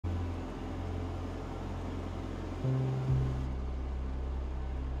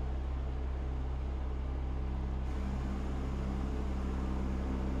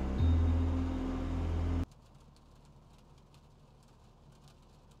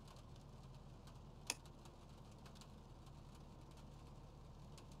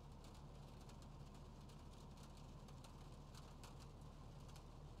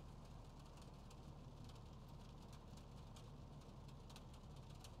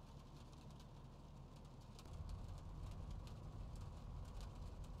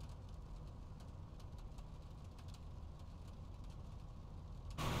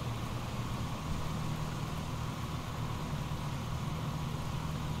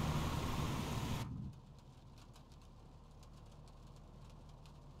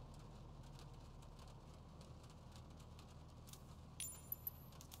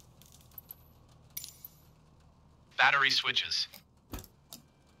Battery switches.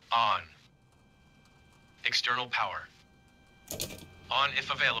 On. External power. On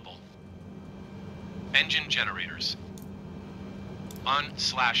if available. Engine generators.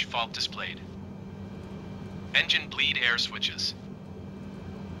 On/fault displayed. Engine bleed air switches.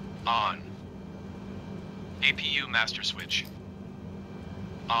 On. APU master switch.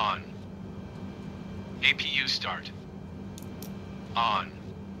 On. APU start. On.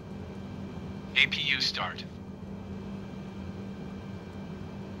 APU start.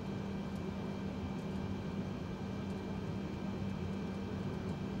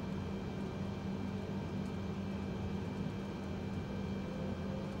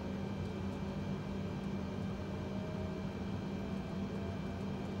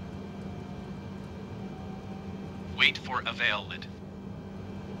 Wait for avail lid.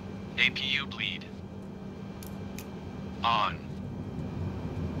 APU bleed. On.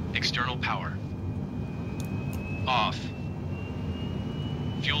 External power. Off.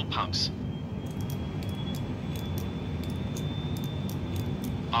 Fuel pumps.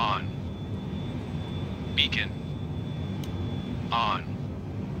 On. Beacon. On.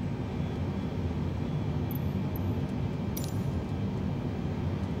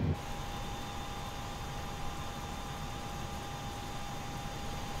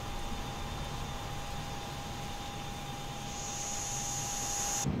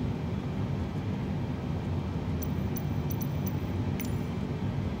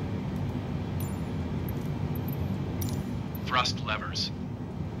 Thrust levers.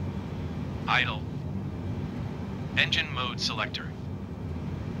 Idle. Engine mode selector.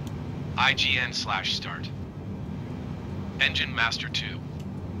 IGN/start. Engine master 2.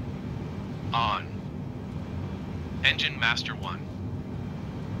 On. Engine master 1.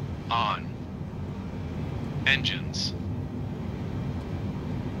 On. Engines.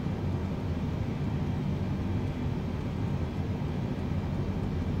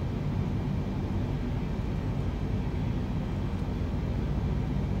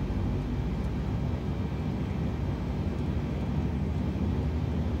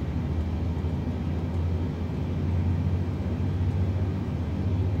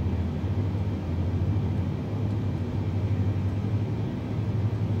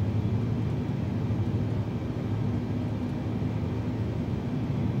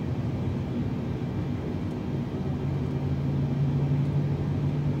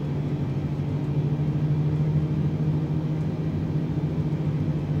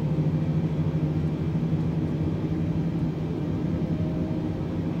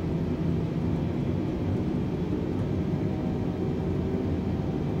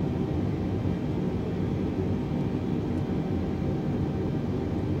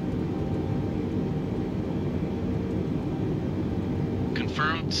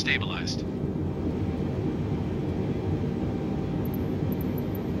 Confirmed stabilized.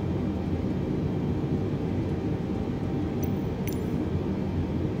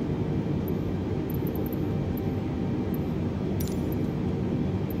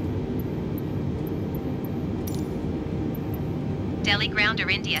 Delhi ground Air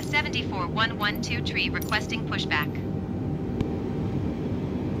India 74112 tree requesting pushback.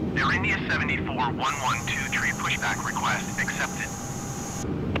 Air India 74112 tree pushback request accepted.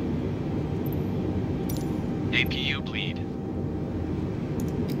 APU bleed.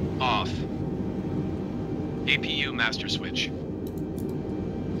 Off. APU master switch.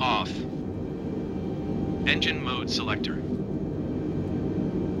 Off. Engine mode selector.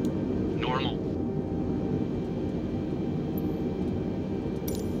 Normal.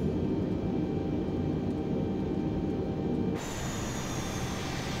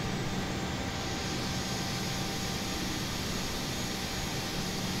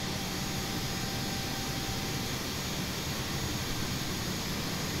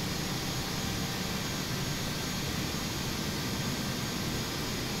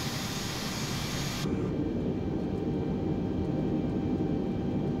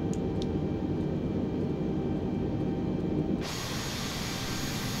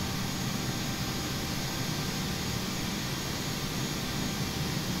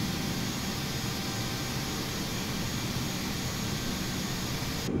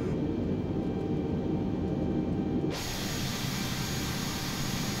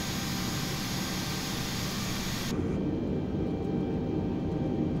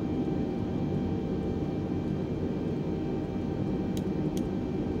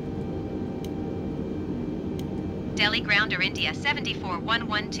 Delhi Grounder India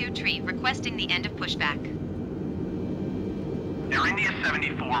 74112 tree requesting the end of pushback. Air India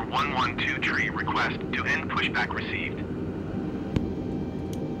 74112 tree request to end pushback received.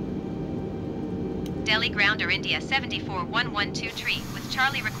 Delhi Grounder India 74112 tree with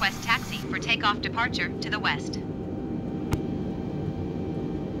Charlie request taxi for takeoff departure to the west.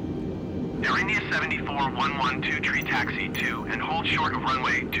 Air India 74112 tree taxi to and hold short of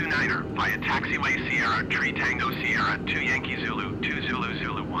runway 29er via taxiway Sierra Tree Tango Sierra 2 Yankee Zulu 2 Zulu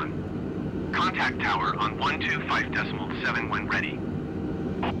Zulu 1. Contact tower on 125.7 when ready.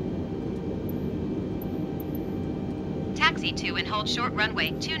 Taxi to and hold short runway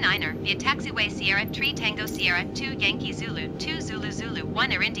 29er via taxiway Sierra Tree Tango Sierra 2 Yankee Zulu 2 Zulu Zulu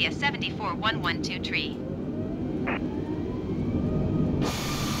 1 Air India 74112 tree.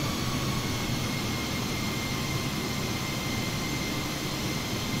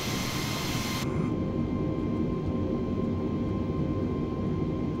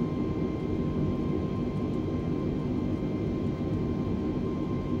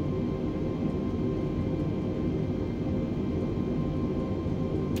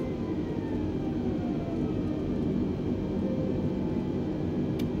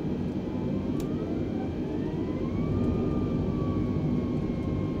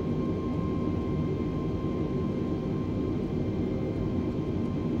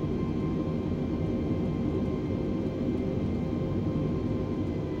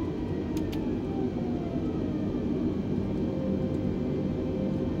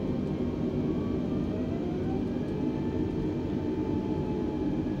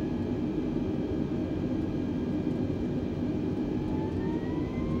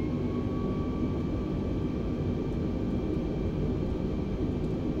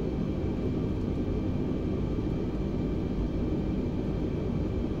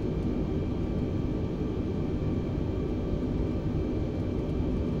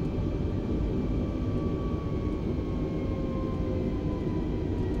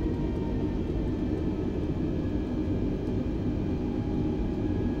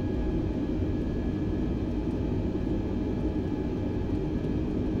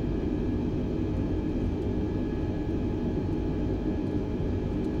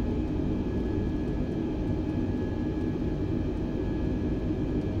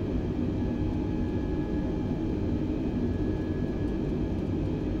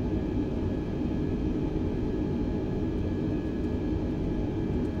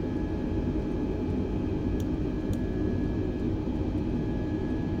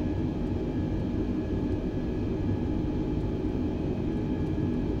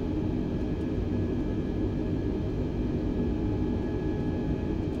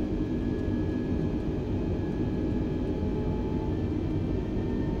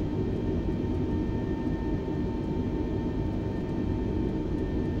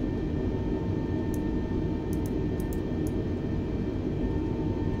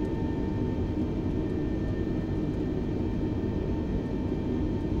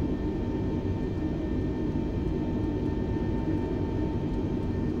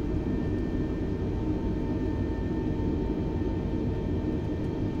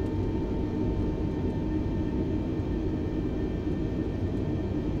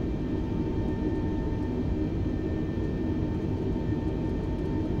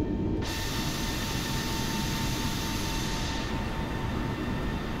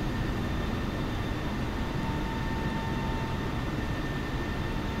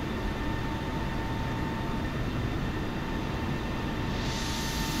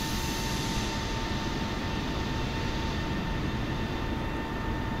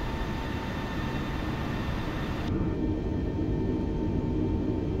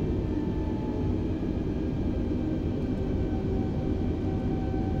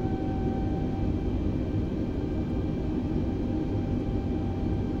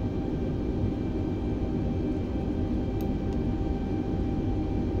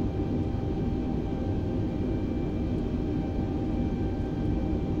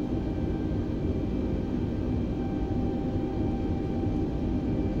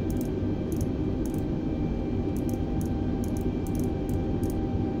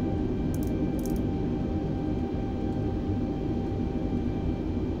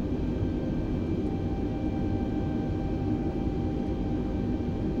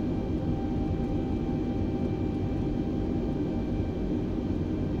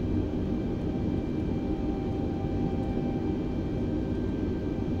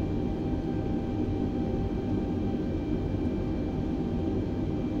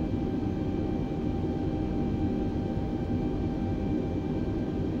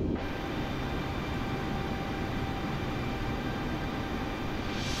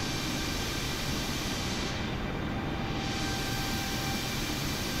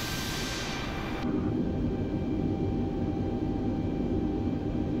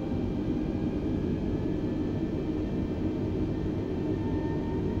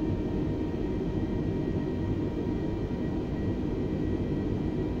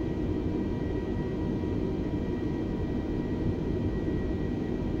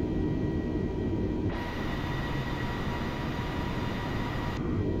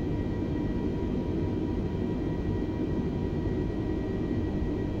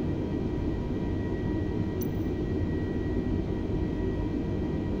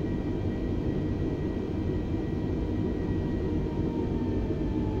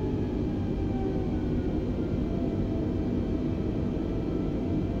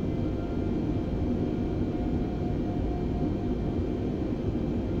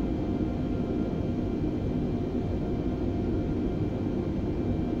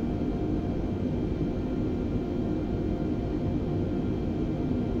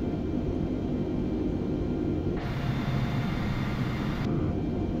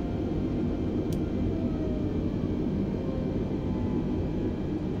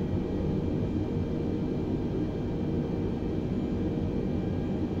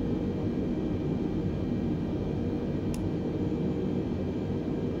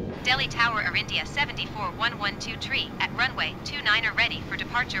 Delhi Tower Air India 74112 tree at runway 29 ready for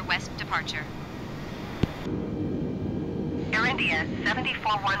departure west departure. Air India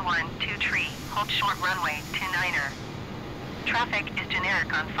 74112 tree, hold short runway 29er. Traffic is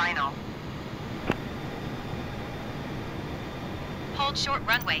generic on final. Hold short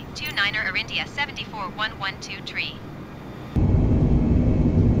runway 29er Air India 74112 tree.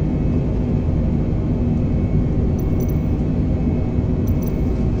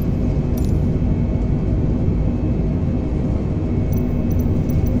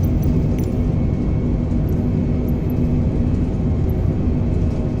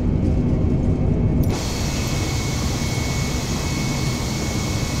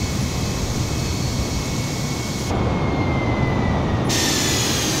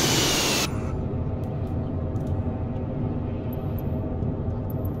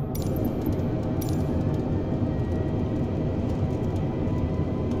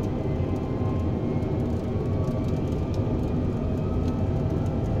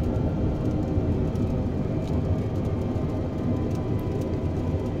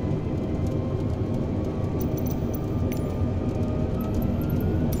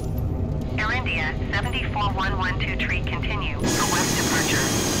 Air India 74112 tree, continue for west departure.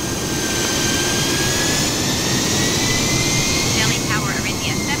 Delhi Tower Air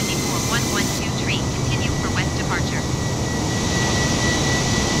India 74112 tree, continue for west departure.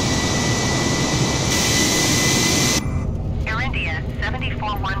 Air India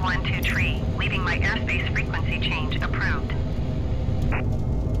 74112 tree, leaving my airspace frequency change approved.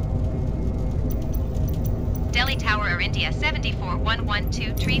 Delhi Tower Air India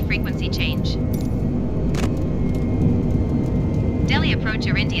 74112 tree, frequency change. Delhi approach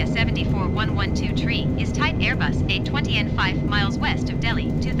Air India 74112 tree is type Airbus A20 and 5 miles west of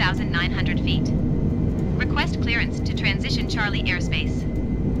Delhi, 2,900 feet. Request clearance to transition Charlie airspace.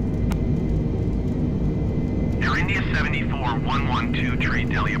 Air India 74112 tree,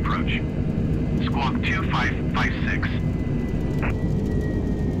 Delhi approach. Squawk 2556.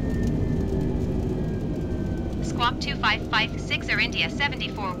 Squawk 2556 Air India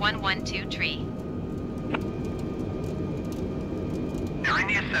 74112 tree. Air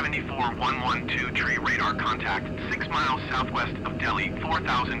India 74112 tree, radar contact 6 miles southwest of Delhi,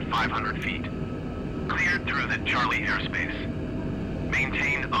 4,500 feet. Cleared through the Charlie airspace.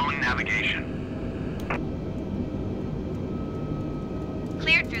 Maintain own navigation.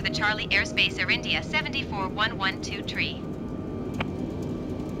 Cleared through the Charlie airspace Air India 74112 tree.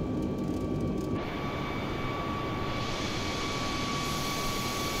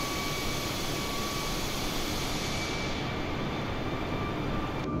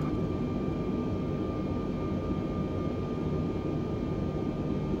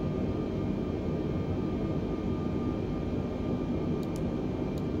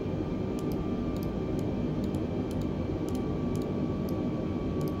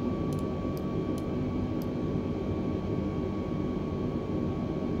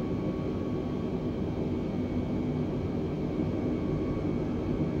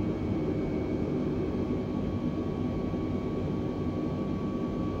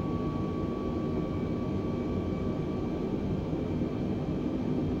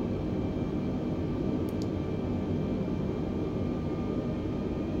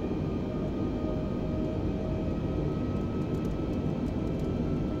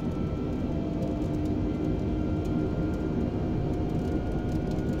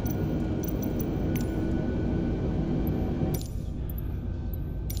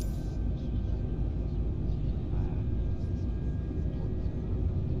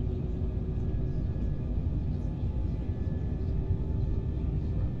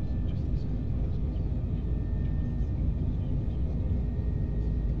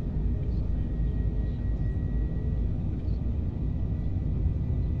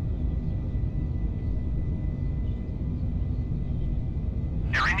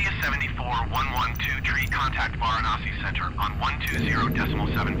 Air India 74112 tree, contact Varanasi Center on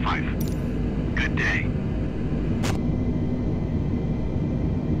 120.75. Good day.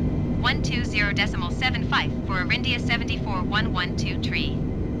 120.75 for Air India 74112 tree.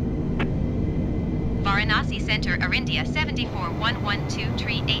 Varanasi Center Air India 74112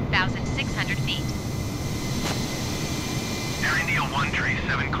 tree, 8,600 feet. Air India 1 tree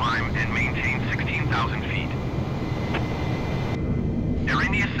 7 climb and maintain 16,000 feet. Air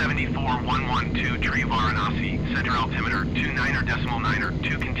India 74112 tree, Varanasi, center altimeter 29.9er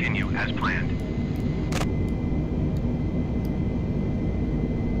to continue as planned.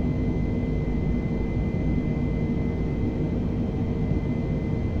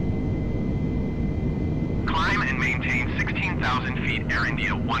 Climb and maintain 16,000 14,000 feet, Air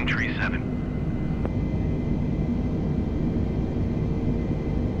India 137.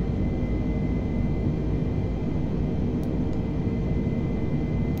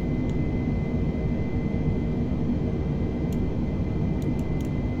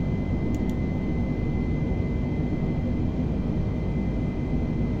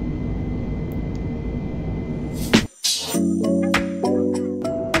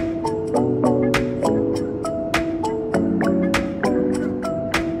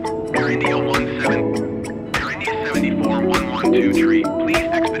 Air India 74112 tree, please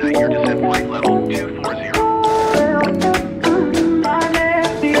expedite your descent flight level 240.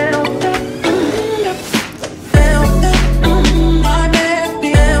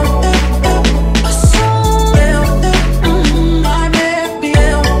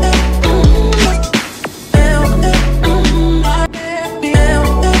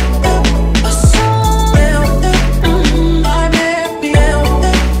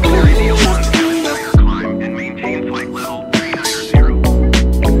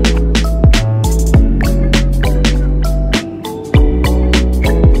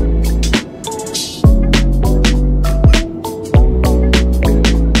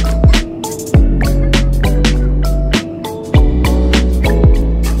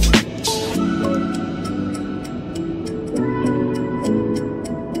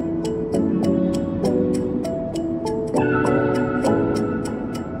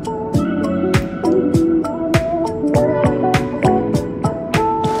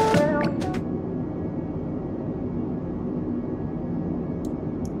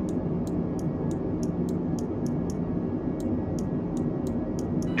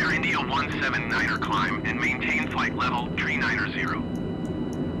 Air India 179er, climb and maintain flight level 390.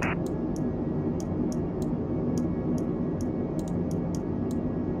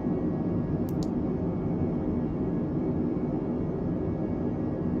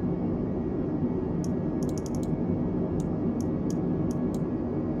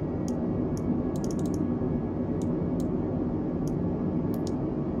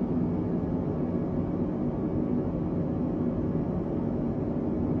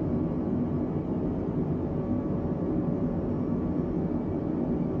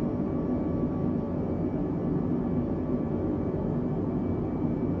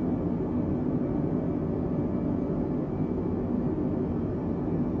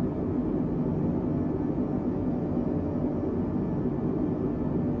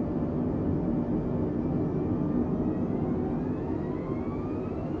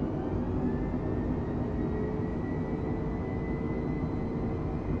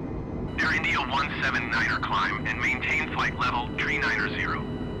 Air India 179er, climb and maintain flight level 390.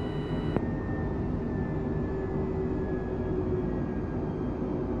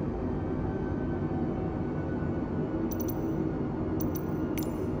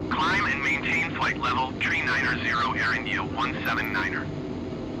 Climb and maintain flight level 390, Air India 179er.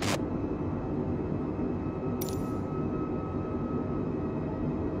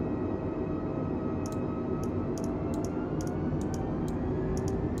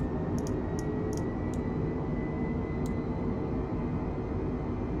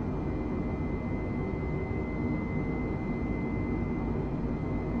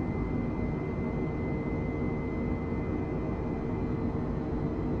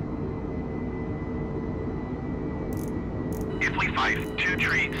 Ifly 5, 2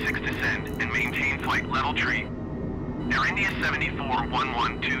 tree, 6 descend, and maintain flight level tree. Air India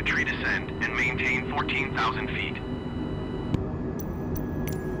 74112 tree, descend, and maintain 14,000 feet.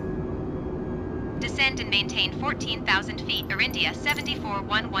 Descend and maintain 14,000 feet, Air India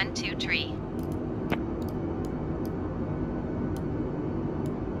 74112 tree.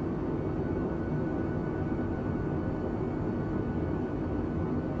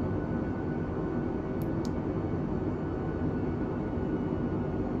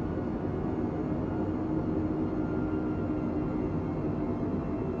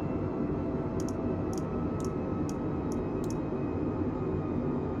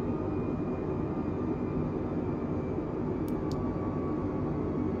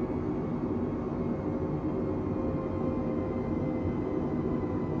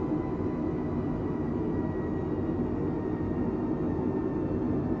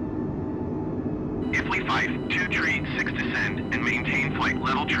 Ifly 5, 2 tree, 6 descend, and maintain flight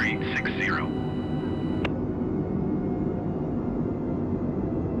level tree 60.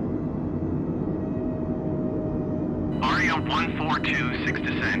 Aria 1426,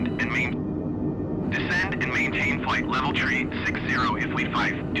 descend and maintain flight level tree 60, Ifly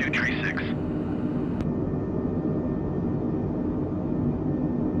 5, 2 tree 6.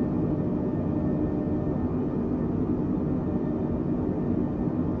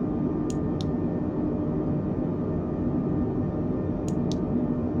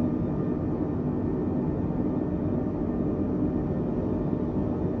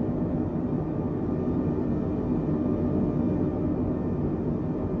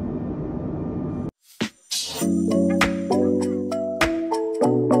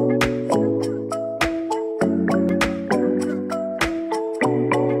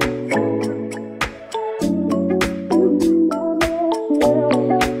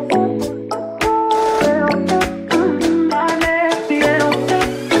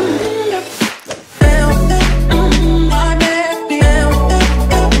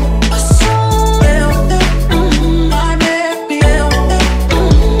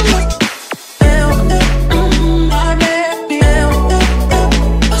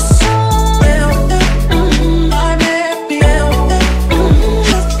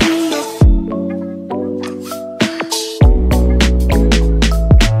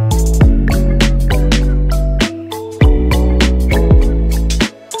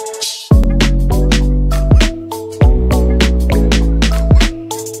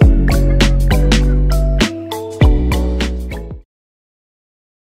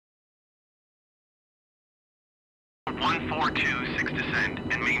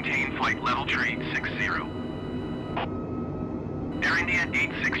 flight level tree 60. Air India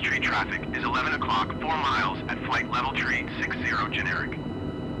 86 tree traffic is 11 o'clock 4 miles at flight level tree 60 generic.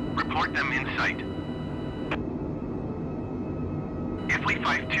 Report them in sight. Ifly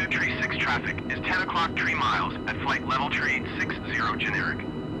 52 tree 6 traffic is 10 o'clock 3 miles at flight level tree 60 generic.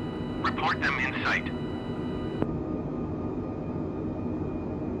 Report them in sight.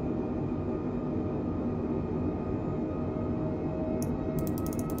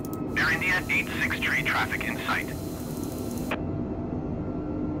 Air India 86 tree traffic in sight.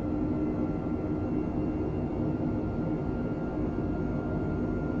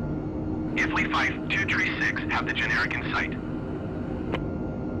 Ifly 52 tree 6 have the generic in sight.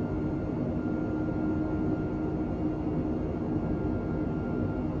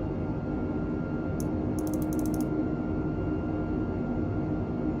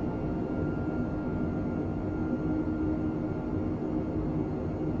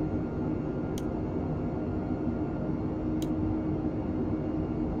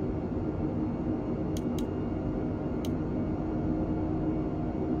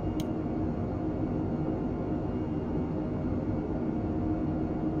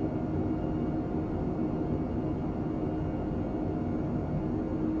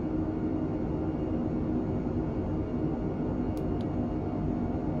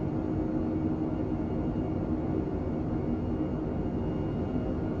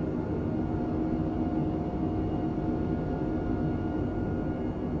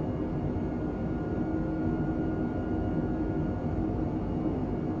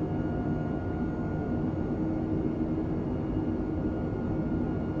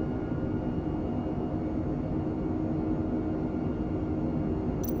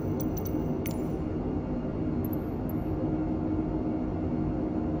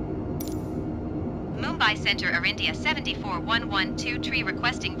 Mumbai Center Air India 74112 tree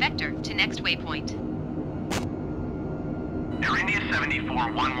requesting vector to next waypoint. Air India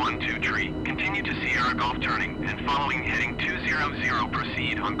 74112 tree, continue to Sierra Gulf turning and following heading 200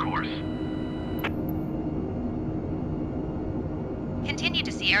 proceed on course. Continue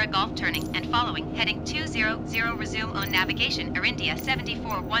to Sierra Gulf turning and following heading 200 resume on navigation Air India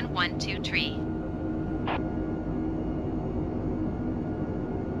 74112 tree.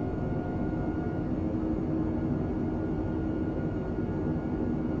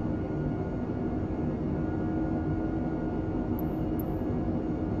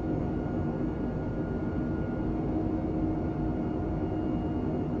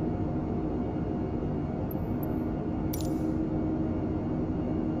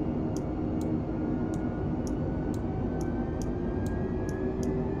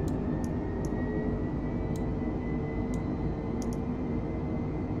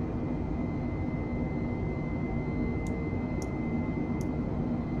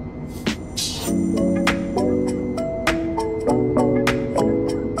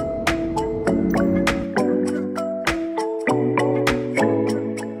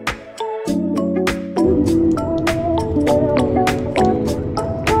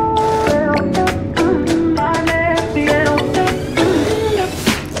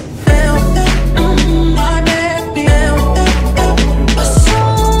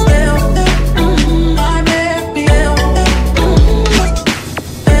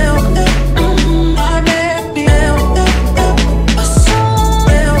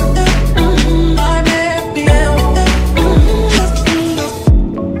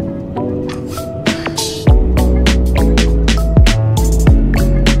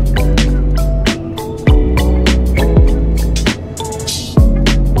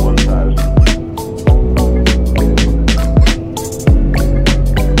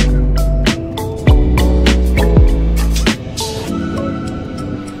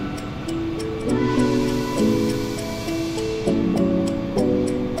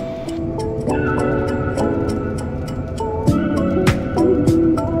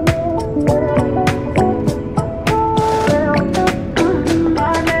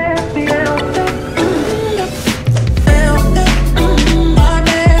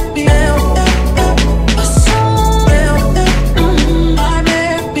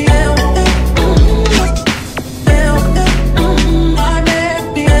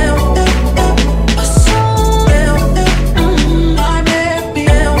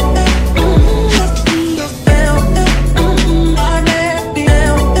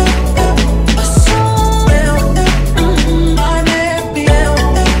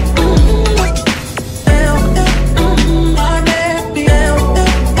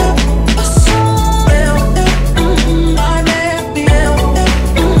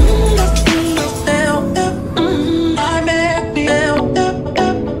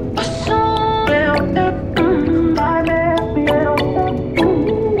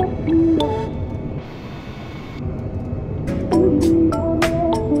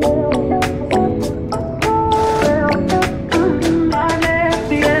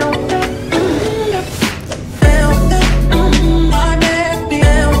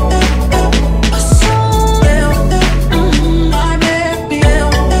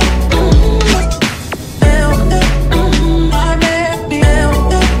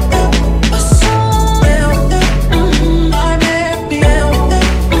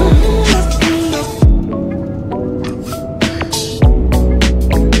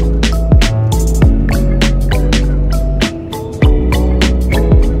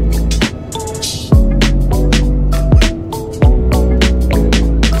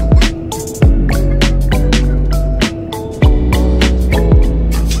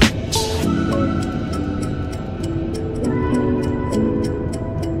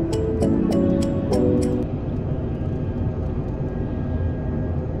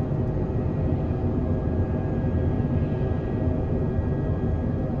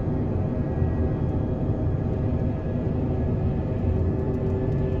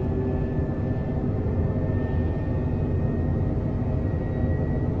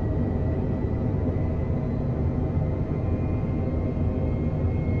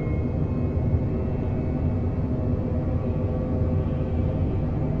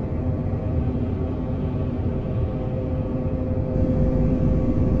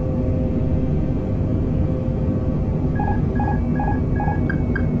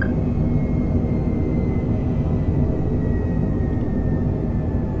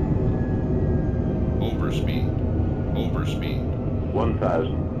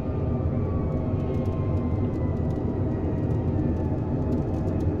 1,000.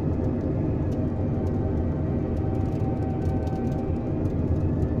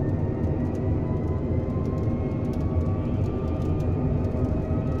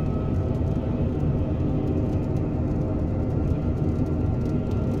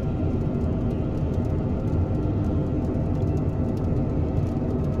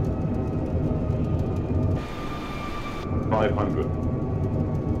 500.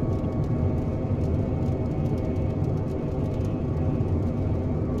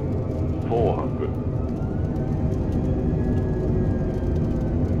 400.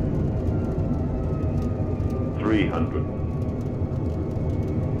 300.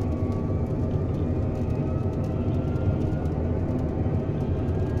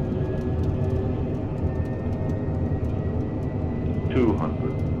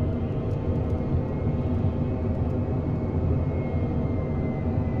 200.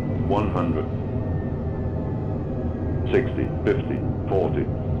 100, 60, 50, 40,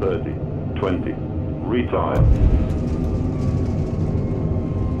 30, 20, retire.